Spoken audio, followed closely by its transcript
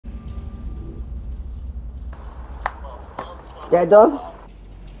Dead dog?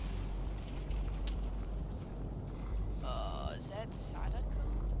 Is that Sadako?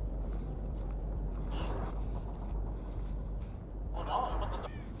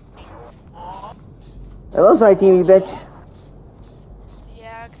 It looks like TV, bitch.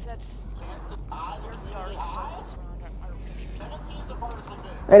 Yeah, because that's your dark circles around our pictures.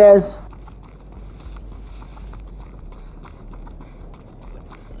 It is.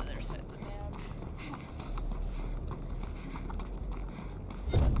 The other side of the map.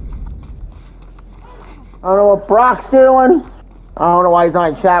 I don't know what Brock's doing. I don't know why he's not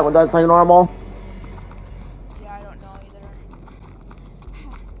in chat with us like normal. Yeah, I don't know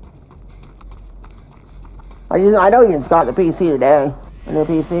either. I know he just got the PC today. A new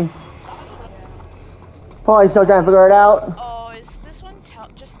PC. Yeah. Probably still trying to figure it out. Oh, is this one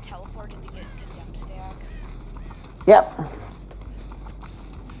just teleporting to get condemned stacks? Yep.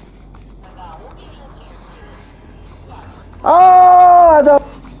 Oh,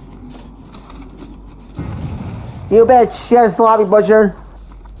 you bitch. Yes, lobby butcher.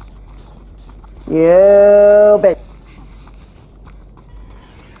 You bitch.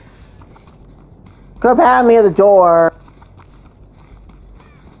 Could have had me at the door.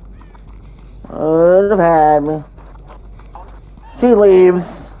 Could have had me. She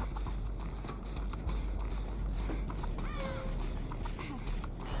leaves.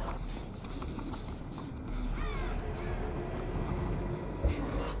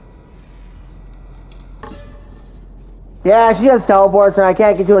 Yeah, she just teleports and I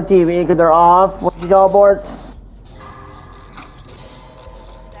can't get to a TV because they're off when she teleports.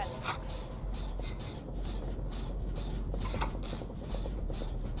 That sucks.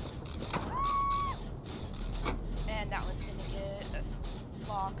 And that one's gonna get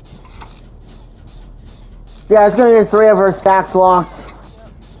locked. Yeah, it's gonna get 3 of her stacks locked.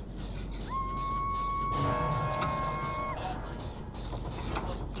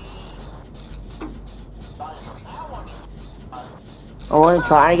 I'm only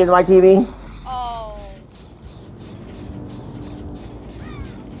trying to get to my TV. Oh.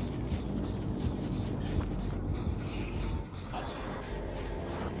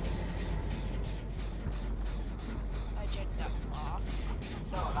 My jet got locked.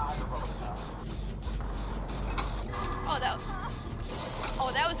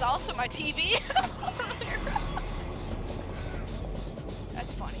 Oh, that was also my TV.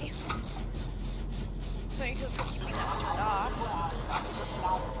 That's funny. Thank you for keeping that turned off.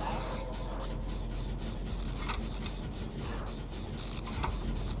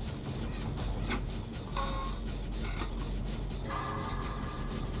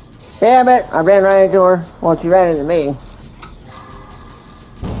 Damn it! I ran right into her. Well, she ran into me.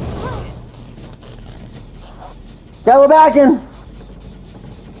 Double backing!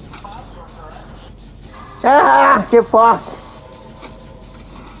 Ah! Get fucked!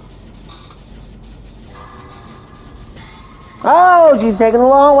 Oh, she's taking the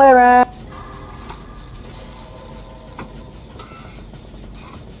long way around.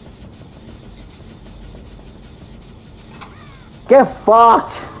 Get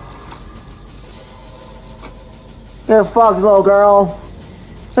fucked! Get fucked, little girl.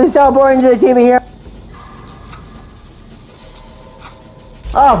 Please teleporting to the TV here.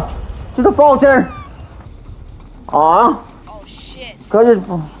 Oh, to the falter. Aw. Oh shit. Cause it.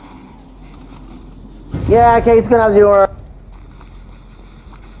 Yeah, Kate's gonna have to do her.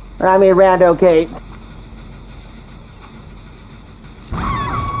 I mean, rando Kate.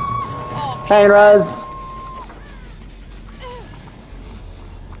 Oh, Hey, Rose.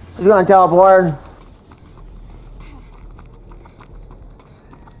 She's gonna teleport. I'm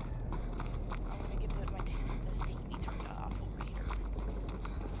gonna get this TV turned off over here.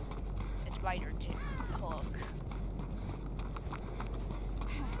 It's by your hook.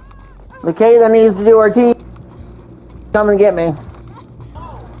 The Kate that needs to do her team. Come and get me.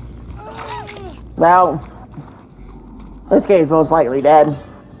 Now, this Kate's most likely dead.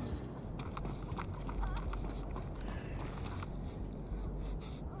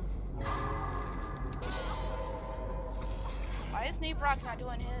 Why is Nate Brock not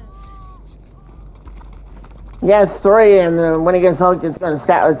doing his? He has 3, and when he gets hooked, it's gonna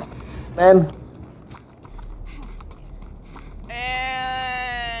scatter. Man.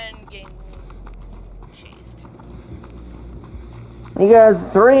 And getting chased. He goes,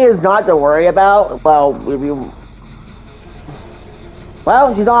 3 is not to worry about. Well, if you.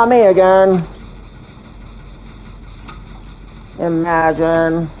 Well, she's on me again.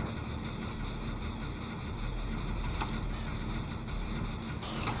 Imagine.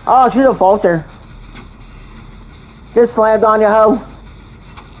 Oh, she's a falter. Just slammed on you, hoe.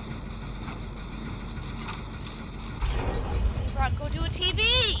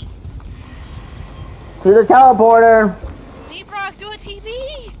 To the teleporter. Leave Brock, do a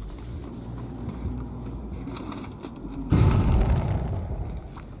TV!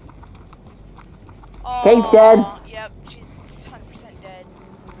 Oh, Kate's dead. Yep, she's 100% dead.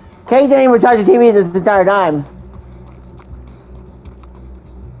 Kate didn't even touch the TV this entire time.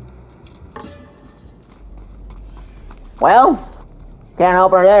 Well, can't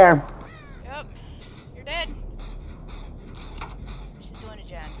help her there. Yep, you're dead. She's doing it,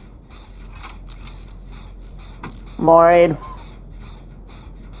 Jen. Worried.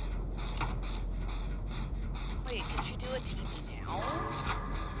 Wait, can she do a TV now?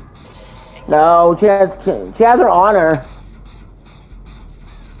 No, she has her on her.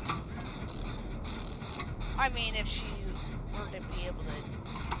 I mean, if she were to be able to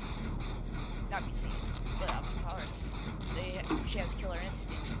not be seen, but of course, she has killer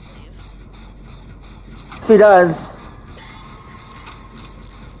instinct, I believe. She does.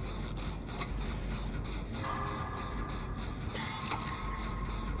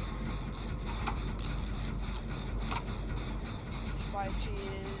 I'm surprised she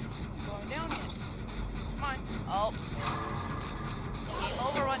is going down yet. Come on. Oh. Game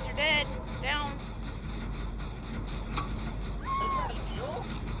over once you're dead. Down.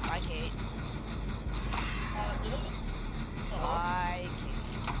 Bye, Kate. Bye, Kate.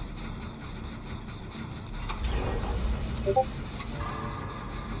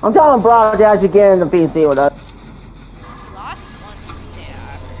 I'm telling Brock to actually get in the PC with us. He lost one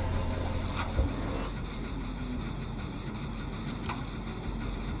stack.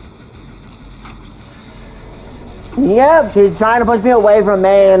 Yep, she's trying to push me away from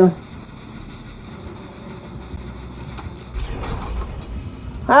Maine.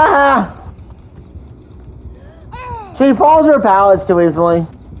 Haha! She falls her pallets too easily.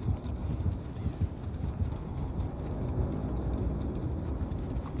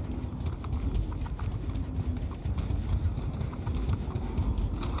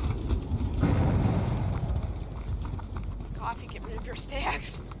 Coffee, get rid of your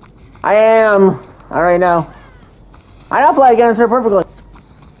stacks. I am. I already know. I don't play against her perfectly.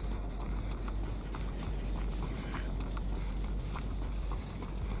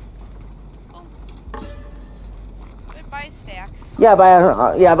 Oh. Goodbye, stacks. Yeah,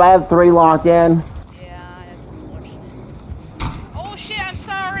 but I have 3 locked in. Yeah, that's unfortunate. Oh shit, I'm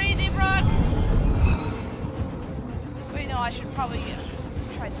sorry, they brought... Wait, no, I should probably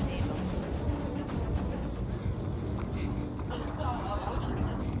try to save him.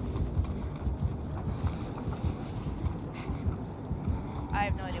 I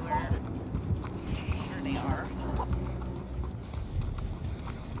have no idea where they are.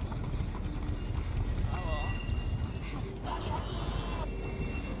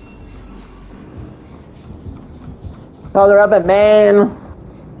 Oh, they're up at Maine.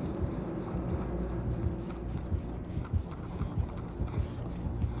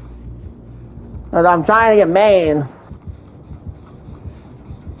 I'm trying to get Maine.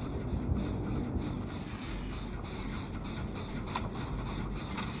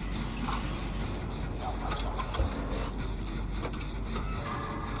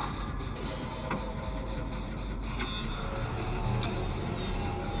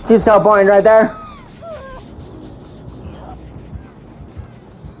 She's teleporting right there.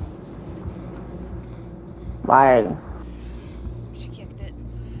 Bye. She kicked it.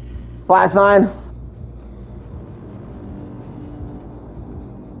 Last 9.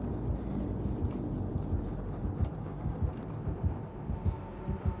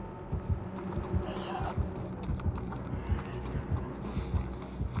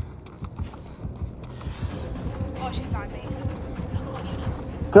 Oh, she's on me.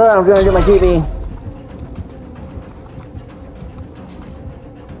 Good, I'm gonna get my TV.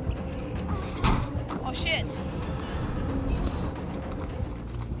 Oh shit.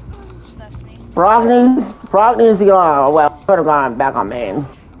 She left me. Brock needs to go. Well, could have gone back on Maine.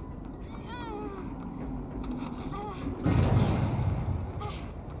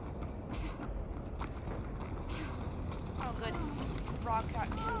 Oh good. Brock got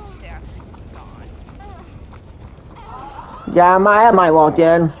his stacks gone. Yeah, I have mine locked in.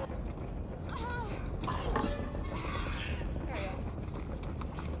 There we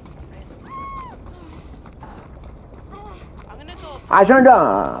go. I'm gonna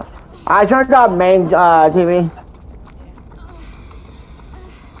go. I turned up Maine TV.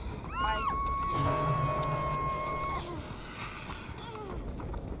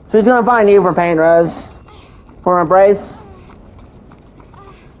 She's doing fine. Need for pain res. For embrace.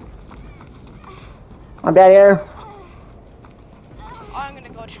 I'm dead here. I'm gonna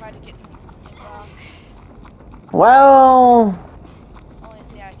go try to get Brock. Well, Only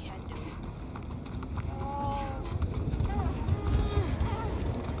thing I can do.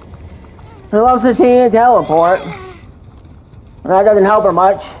 Who loves to teleport? That doesn't help her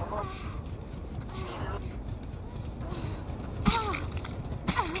much.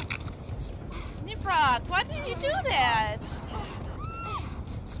 Brock, why did you do that?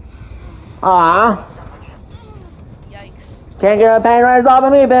 Yikes. Can't get a pain res off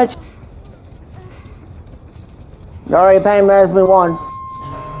of me, bitch. You already pain res me once.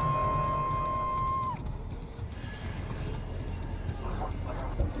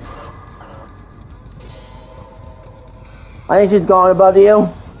 I think she's going above you. I'm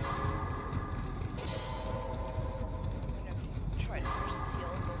gonna try to force the seal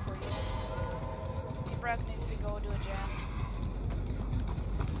and go for you. Brock needs to go do a jam.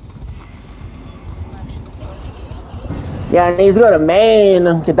 Yeah, and he's going to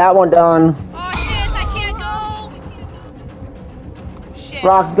main. Get that one done. Oh shit, I can't go! Shit.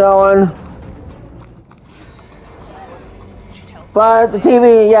 Brock's going. But the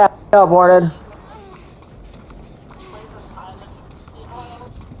TV, yeah, teleported.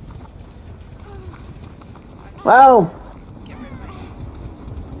 Well.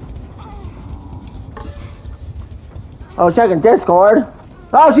 Oh, checking Discord.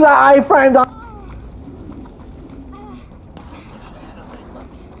 Oh, she got iframed on.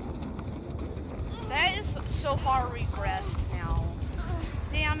 That is so far regressed now.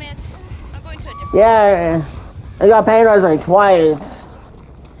 Damn it. I'm going to a different. Yeah, I got pain res like twice.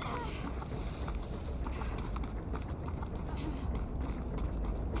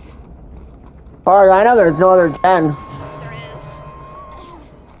 As far as I know, there's no other gen. There is.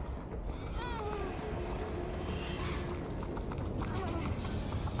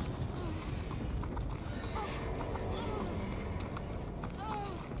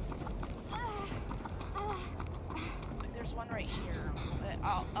 Like, there's one right here.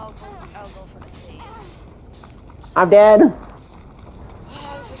 I'll go for the save. I'm dead.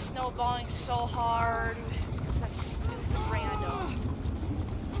 Oh, this is snowballing so hard. Because that's stupid random.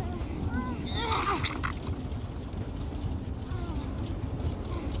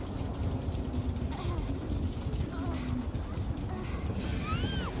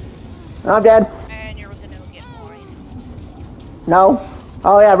 I'm dead. And you're gonna get moried. No.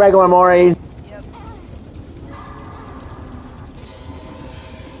 Oh yeah, regular moris. Yep.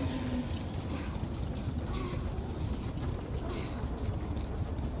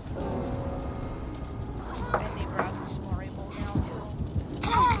 And the Brock is moriable now too.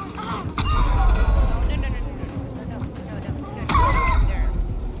 No. There.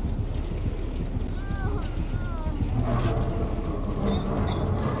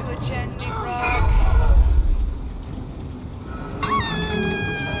 Do a Jenny Brock.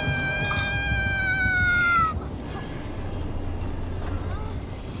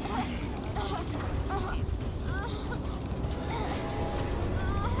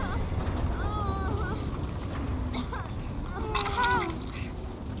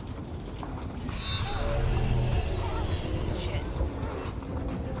 Shit.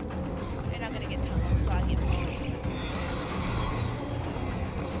 And I'm gonna get tunneled, so I get worried.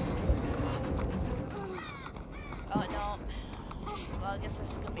 Oh no. Well, I guess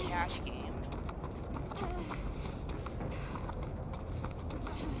this is gonna be a hash game.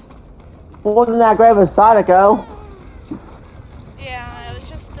 Well, wasn't that great with Sadako? Yeah, it was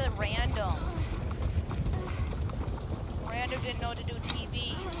just the random. Random didn't know to do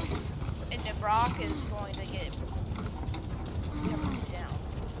TVs. And the Brock is going to get separated down.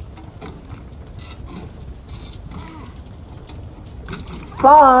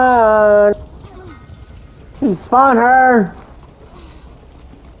 Spawn! He spawned her!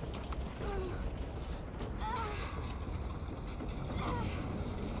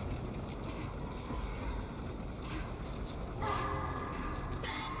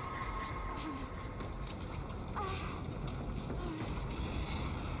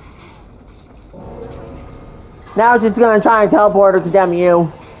 Now she's gonna try and teleport to condemn you.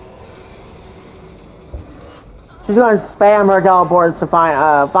 She's gonna spam her teleports to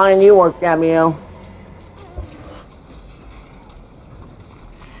find you or condemn you.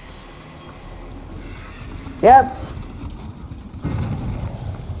 Yep.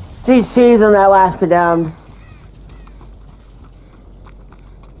 She's in that last condemned.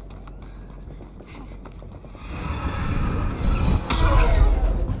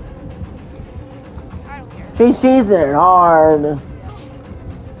 She's it hard.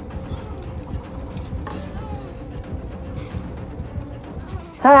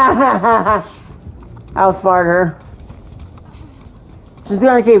 Ha ha ha ha. Outsmart her. She's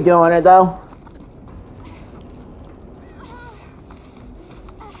gonna keep doing it though.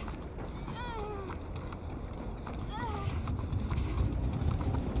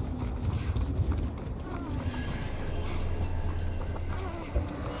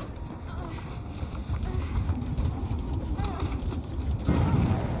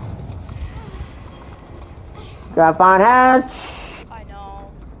 Gotta find hatch. I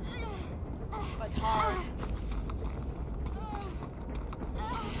know. But it's hard.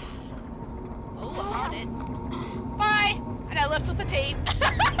 Oh, I found it. Bye! And I left with the tape.